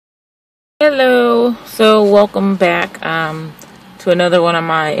Hello, so welcome back to another one of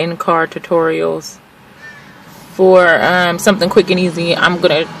my in-car tutorials for something quick and easy. I'm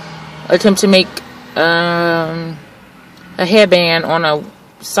gonna attempt to make a headband on a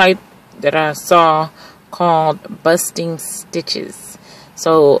site that I saw called Busting Stitches.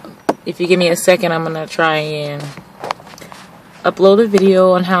 So if you give me a second, I'm gonna try and upload a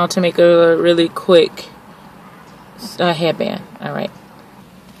video on how to make a really quick headband.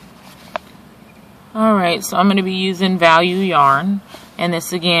 Alright, so I'm going to be using Value Yarn, and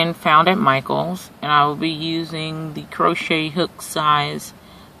this again found at Michael's, and I will be using the crochet hook size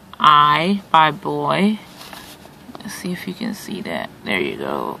I by Boy. Let's see if you can see that. There you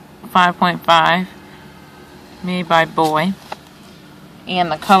go. 5.5 made by Boy. And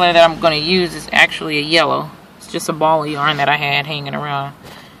the color that I'm going to use is actually a yellow. It's just a ball of yarn that I had hanging around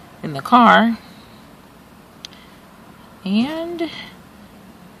in the car. And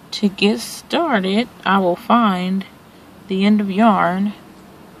to get started, I will find the end of yarn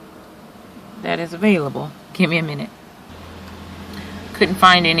that is available. Give me a minute. Couldn't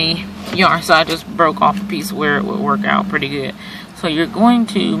find any yarn, so I just broke off a piece where it would work out pretty good. So you're going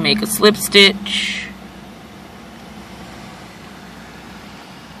to make a slip stitch.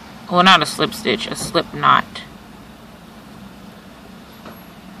 Well, not a slip stitch, a slip knot.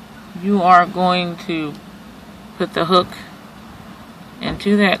 You are going to put the hook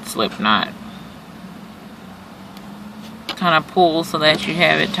into that slip knot. Kind of pull so that you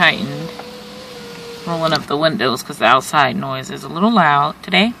have it tightened. Rolling up the windows because the outside noise is a little loud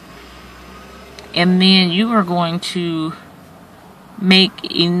today. And then you are going to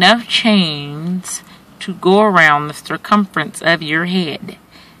make enough chains to go around the circumference of your head.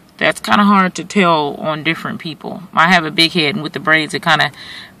 That's kind of hard to tell on different people. I have a big head, and with the braids it kind of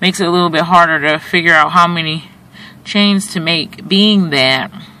makes it a little bit harder to figure out how many chains to make, being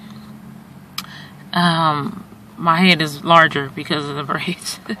that my head is larger because of the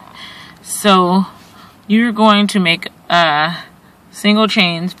braids. So you're going to make single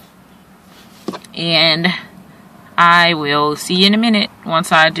chains, and I will see you in a minute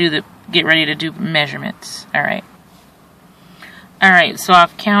once I get ready to do measurements. Alright, so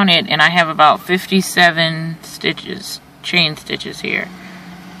I've counted and I have about 57 stitches, chain stitches here,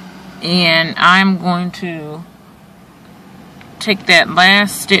 and I'm going to take that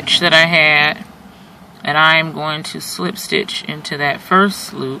last stitch that I had, and I'm going to slip stitch into that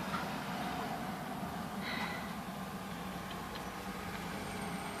first loop,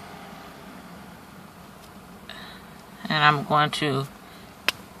 and I'm going to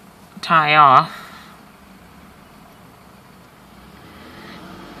tie off.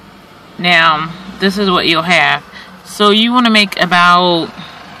 Now this is what you'll have. So you want to make about,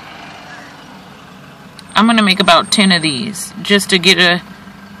 I'm going to make about 10 of these just to get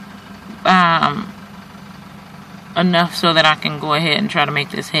enough so that I can go ahead and try to make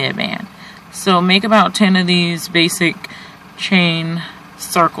this headband. So make about 10 of these basic chain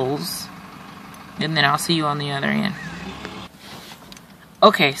circles, and then I'll see you on the other end.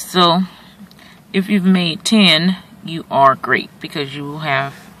 Okay, so if you've made 10, you are great because you will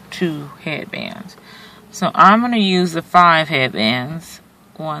have 2 headbands. So I'm going to use the 5 headbands.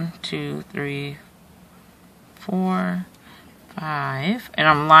 1, 2, 3, 4, 5, and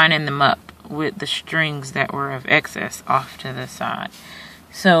I'm lining them up with the strings that were of excess off to the side.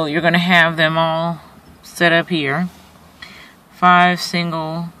 So you're going to have them all set up here. 5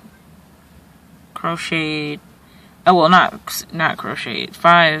 single crocheted, oh well, not crocheted,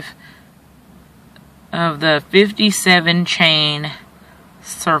 5 of the 57 chain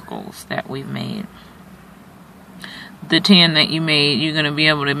circles that we've made. The 10 that you made, you're going to be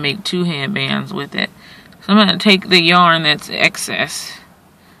able to make 2 headbands with it. So I'm going to take the yarn that's excess,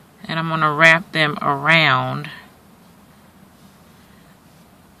 and I'm going to wrap them around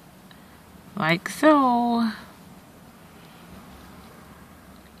like so,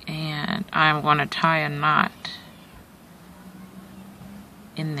 and I'm going to tie a knot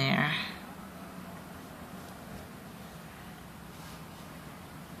in there.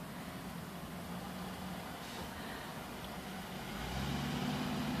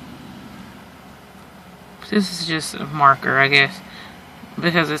 This is just a marker, I guess,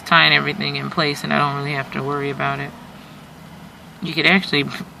 because it's tying everything in place and I don't really have to worry about it. You could actually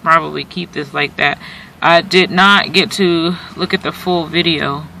probably keep this like that. I did not get to look at the full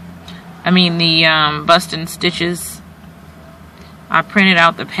video. I mean the busting stitches. I printed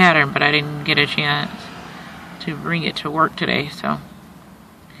out the pattern, but I didn't get a chance to bring it to work today, so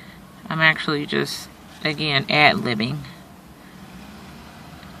I'm actually just, again, ad-libbing.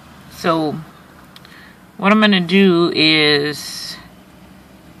 So what I'm going to do is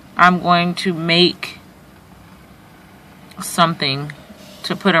I'm going to make something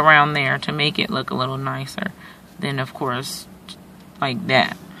to put around there to make it look a little nicer. Then of course, like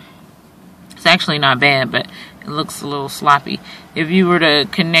that. It's actually not bad, but it looks a little sloppy. If you were to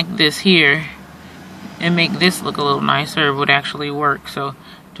connect this here and make this look a little nicer, it would actually work. So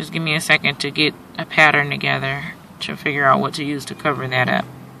just give me a second to get a pattern together to figure out what to use to cover that up.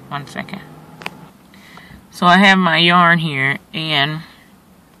 1 second. So I have my yarn here, and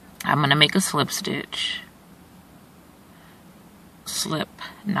I'm going to make a slip stitch. Slip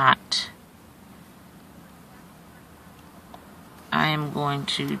knot. I am going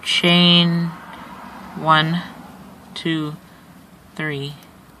to chain 1, 2, 3,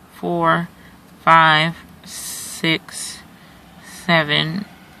 4, 5, 6, 7,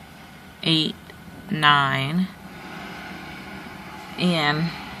 8, 9, and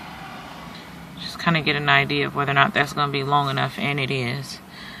just kind of get an idea of whether or not that's going to be long enough, and it is,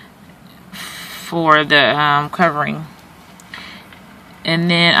 for the covering. And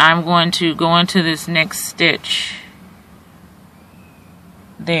then I'm going to go into this next stitch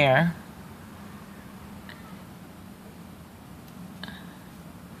there,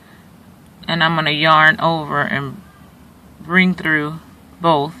 and I'm going to yarn over and bring through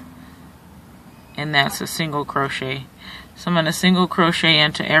both, and that's a single crochet. So I'm going to single crochet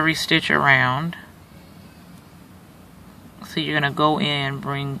into every stitch around. So you're going to go in,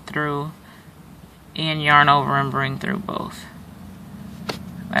 bring through, and yarn over and bring through both.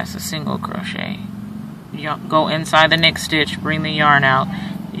 That's a single crochet. You go inside the next stitch, bring the yarn out,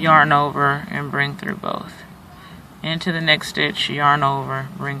 yarn over, and bring through both. Into the next stitch, yarn over,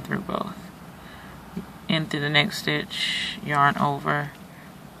 bring through both. Into the next stitch, yarn over,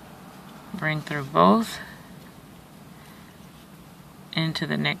 bring through both. Into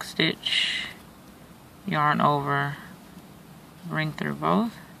the next stitch, yarn over, bring through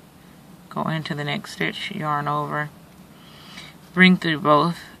both. Go into the next stitch, yarn over, bring through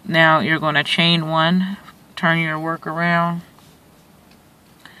both. Now you're going to chain 1, turn your work around,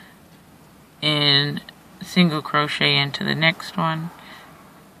 and single crochet into the next one.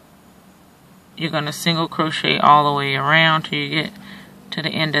 You're going to single crochet all the way around till you get to the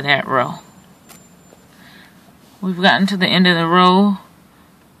end of that row. We've gotten to the end of the row,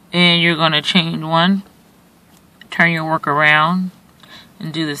 and you're going to chain 1, turn your work around,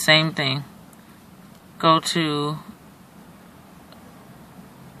 and do the same thing. Go to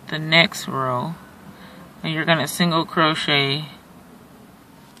the next row, and you're going to single crochet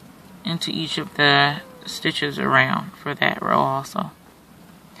into each of the stitches around for that row also.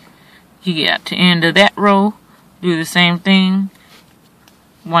 You get to the end of that row, do the same thing,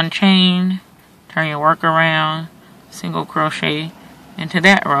 1 chain, turn your work around, single crochet into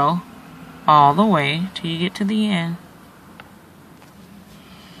that row all the way till you get to the end.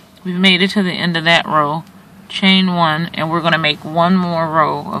 We've made it to the end of that row. Chain 1, and we're going to make 1 more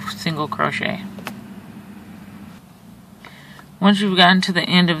row of single crochet. Once you've gotten to the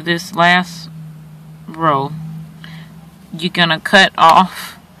end of this last row, you're going to cut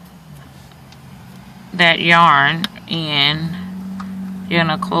off that yarn, and you're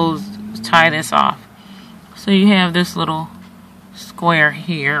going to tie this off. So you have this little square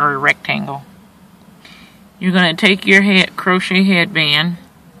here, or rectangle. You're going to take your crochet headband,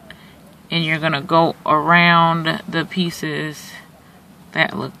 and you're going to go around the pieces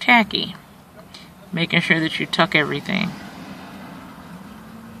that look tacky, making sure that you tuck everything.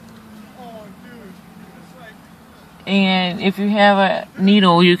 And if you have a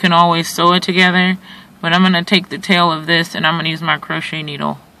needle, you can always sew it together, but I'm going to take the tail of this and I'm going to use my crochet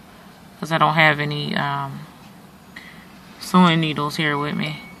needle because I don't have any sewing needles here with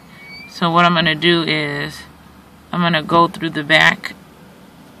me. So what I'm going to do is I'm going to go through the back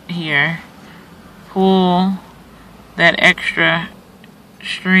here, pull that extra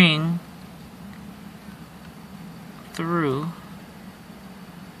string through,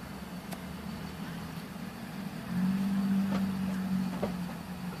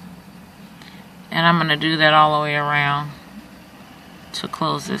 and I'm going to do that all the way around to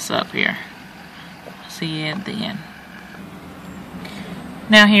close this up here. See you at the end.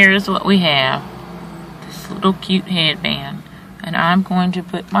 Now here's what we have, this little cute headband. And I'm going to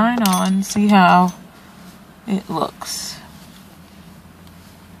put mine on and see how it looks.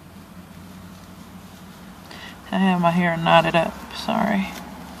 I have my hair knotted up, sorry.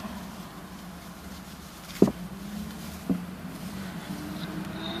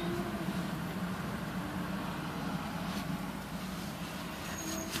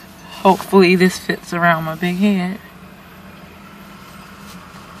 Hopefully this fits around my big head.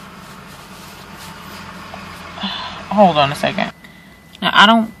 Hold on a second. Now I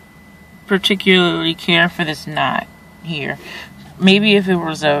don't particularly care for this knot here. Maybe if it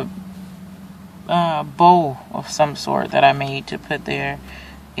was a bow of some sort that I made to put there,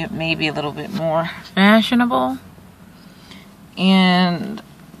 it may be a little bit more fashionable. And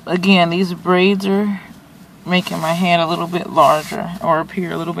again, these braids are making my head a little bit larger, or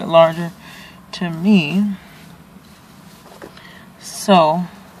appear a little bit larger to me. So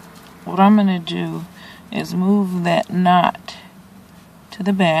what I'm going to do is move that knot to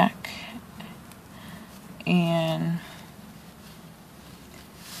the back and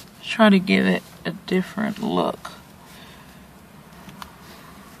try to give it a different look.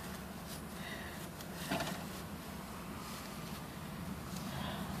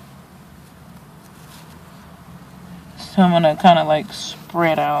 So I'm going to kind of like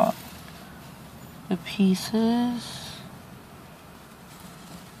spread out the pieces.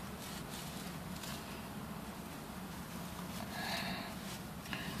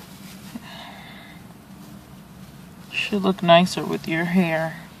 Should look nicer with your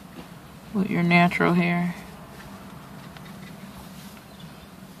hair, with your natural hair.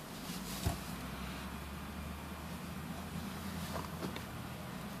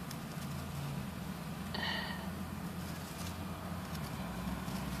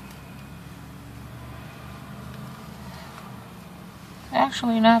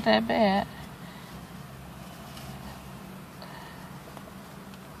 Actually, not that bad.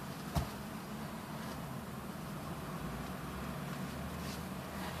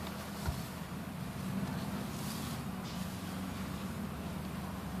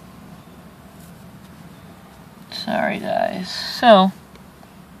 Sorry guys. So,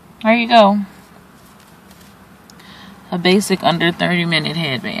 there you go. A basic under 30-minute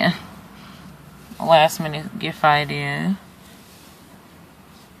headband. A last minute gift idea.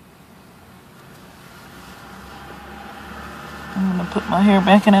 I'm going to put my hair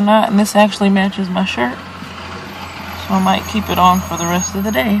back in a knot, and this actually matches my shirt. So I might keep it on for the rest of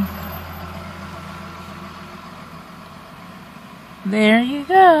the day. There you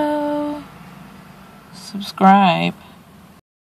go. Subscribe.